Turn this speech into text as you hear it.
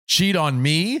Cheat on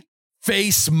me?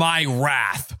 Face my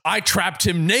wrath. I trapped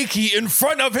him naked in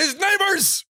front of his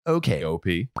neighbors. Okay, OP.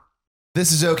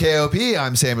 this is OKOP.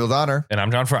 I'm Samuel Donner. And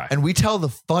I'm John Fry. And we tell the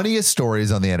funniest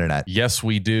stories on the internet. Yes,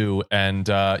 we do. And,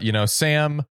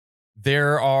 Sam,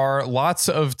 there are lots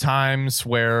of times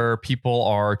where people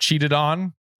are cheated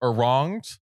on or wronged.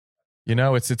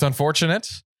 It's unfortunate.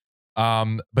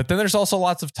 But then there's also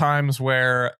lots of times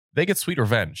where they get sweet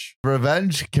revenge.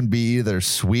 Revenge can be either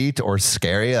sweet or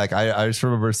scary. Like I just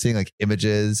remember seeing like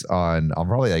images on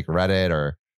probably like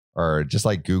Reddit or just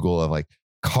like Google of like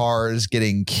cars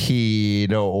getting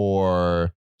keyed,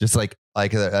 or just like I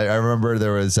remember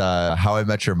there was How I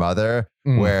Met Your Mother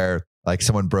where like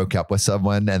someone broke up with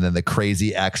someone and then the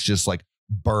crazy ex just like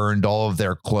burned all of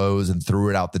their clothes and threw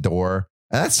it out the door.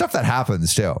 And that's stuff that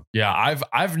happens too. Yeah,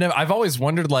 I've always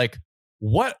wondered, like,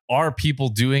 what are people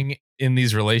doing in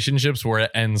these relationships where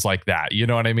it ends like that? You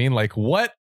know what I mean? Like,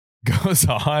 what goes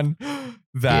on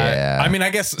that? Yeah. I mean, I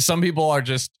guess some people are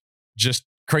just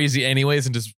crazy anyways,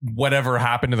 and just whatever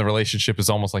happened in the relationship is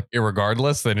almost like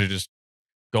irregardless. Then you just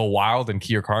go wild and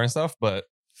key your car and stuff. But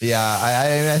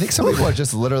yeah, I think some people are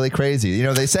just literally crazy.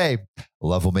 They say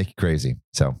love will make you crazy.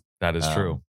 So that is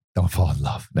true. Don't fall in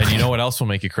love. And you know what else will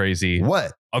make you crazy?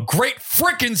 What? A great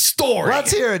freaking story. Let's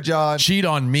hear it, John. Cheat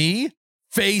on me?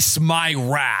 Face my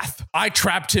wrath. I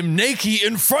trapped him naked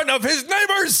in front of his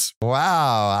neighbors.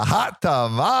 Wow. A hot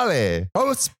tamale.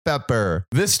 Post pepper.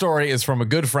 This story is from a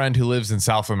good friend who lives in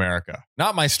South America.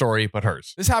 Not my story, but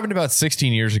hers. This happened about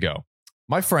 16 years ago.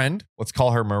 My friend, let's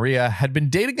call her Maria, had been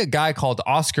dating a guy called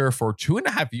Oscar for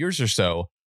 2.5 years or so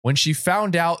when she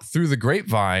found out through the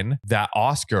grapevine that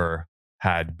Oscar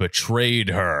had betrayed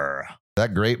her.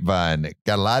 That grapevine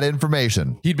got a lot of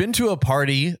information. He'd been to a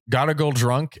party, got a girl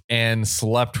drunk, and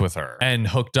slept with her and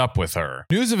hooked up with her.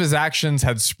 News of his actions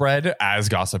had spread, as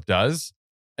gossip does.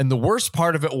 And the worst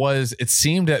part of it was it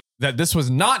seemed that this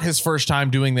was not his first time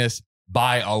doing this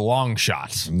by a long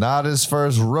shot. Not his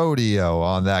first rodeo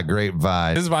on that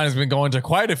grapevine. His vine has been going to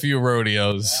quite a few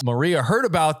rodeos. Maria heard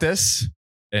about this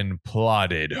and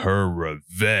plotted her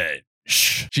revenge.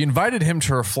 She invited him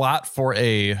to her flat for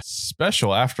a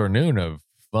special afternoon of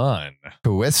fun.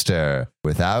 Twister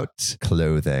without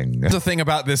clothing. The thing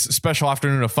about this special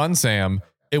afternoon of fun, Sam,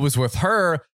 it was with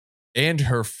her and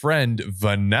her friend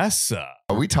Vanessa.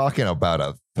 Are we talking about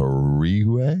a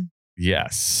three-way?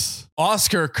 Yes.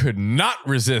 Oscar could not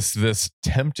resist this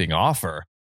tempting offer,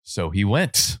 so he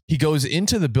went. He goes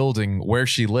into the building where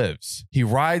she lives. He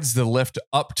rides the lift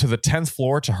up to the 10th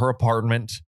floor to her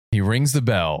apartment. He rings the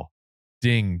bell.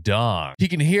 Ding dong. He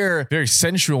can hear very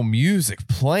sensual music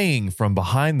playing from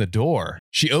behind the door.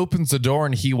 She opens the door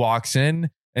and he walks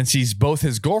in and sees both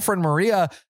his girlfriend Maria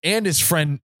and his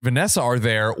friend Vanessa are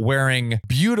there wearing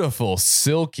beautiful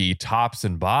silky tops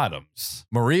and bottoms.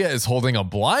 Maria is holding a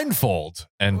blindfold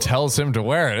and tells him to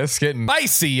wear it. It's getting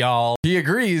spicy, y'all. He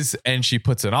agrees and she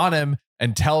puts it on him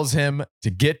and tells him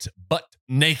to get butt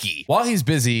naked. While he's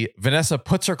busy, Vanessa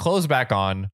puts her clothes back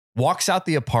on, walks out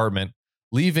the apartment,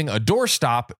 leaving a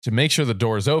doorstop to make sure the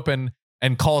door is open,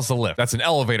 and calls the lift. That's an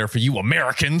elevator for you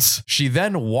Americans. She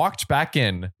then walked back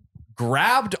in,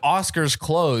 grabbed Oscar's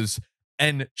clothes,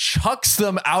 and chucks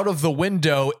them out of the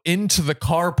window into the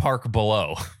car park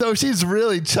below. So she's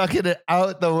really chucking it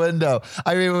out the window.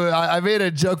 I mean, I made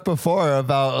a joke before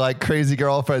about like crazy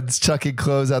girlfriends chucking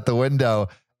clothes out the window.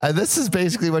 And this is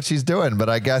basically what she's doing, but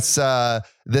I guess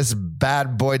this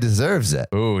bad boy deserves it.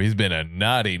 Ooh, he's been a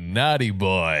naughty, naughty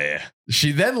boy.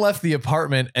 She then left the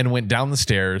apartment and went down the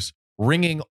stairs,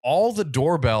 ringing all the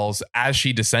doorbells as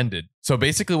she descended. So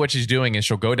basically what she's doing is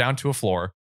she'll go down to a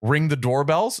floor, ring the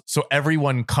doorbells so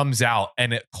everyone comes out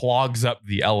and it clogs up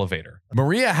the elevator.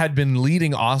 Maria had been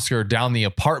leading Oscar down the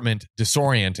apartment,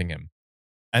 disorienting him,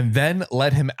 and then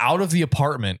led him out of the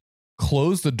apartment,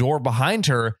 closed the door behind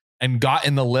her, and got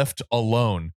in the lift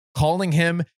alone, calling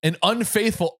him an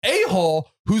unfaithful a-hole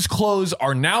whose clothes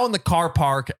are now in the car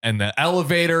park and the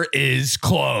elevator is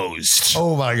closed.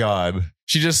 Oh my God.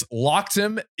 She just locked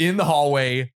him in the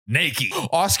hallway naked.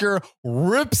 Oscar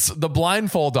rips the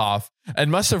blindfold off and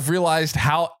must have realized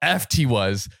how effed he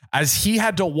was as he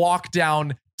had to walk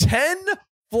down 10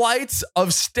 flights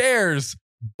of stairs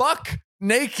buck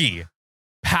naked,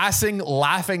 passing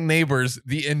laughing neighbors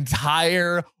the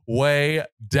entire way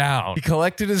down. He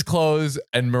collected his clothes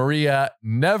and Maria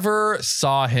never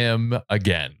saw him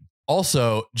again.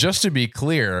 Also, just to be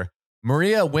clear,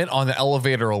 Maria went on the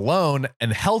elevator alone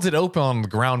and held it open on the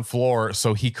ground floor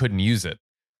so he couldn't use it.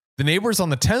 The neighbors on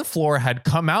the 10th floor had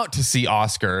come out to see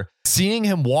Oscar, seeing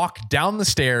him walk down the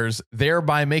stairs,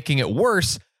 thereby making it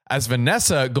worse as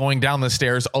Vanessa going down the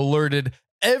stairs alerted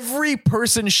every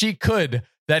person she could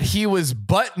that he was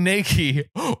butt naked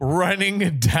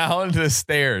running down the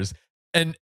stairs.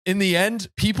 And in the end,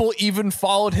 people even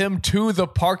followed him to the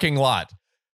parking lot.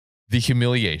 The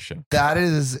humiliation. That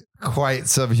is quite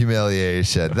some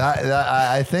humiliation. That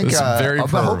I think very but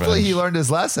hopefully revenge. he learned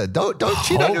his lesson. Don't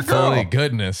cheat on your girl. Hopefully,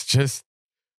 goodness, just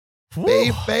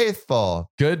be faithful.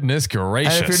 Goodness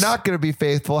gracious. And if you're not going to be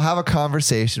faithful, have a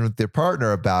conversation with your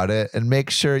partner about it and make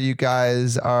sure you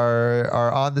guys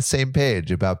are on the same page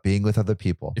about being with other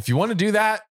people. If you want to do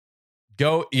that,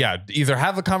 either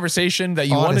have a conversation that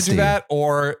you want to do that,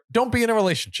 or don't be in a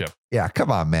relationship. Yeah, come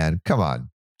on, man. Come on.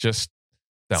 Just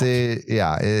don't. See,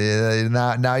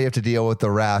 now you have to deal with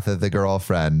the wrath of the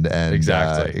girlfriend, and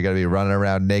exactly. You're going to be running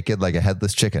around naked like a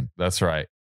headless chicken. That's right.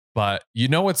 But you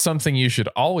know what's something you should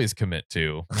always commit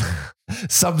to?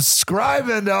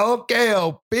 Subscribing to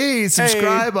OKOP.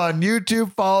 Subscribe on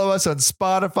YouTube. Follow us on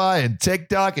Spotify and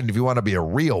TikTok. And if you want to be a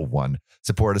real one,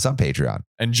 support us on Patreon.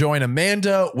 And join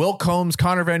Amanda, Will Combs,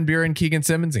 Connor Van Buren, Keegan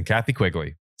Simmons, and Kathy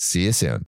Quigley. See you soon.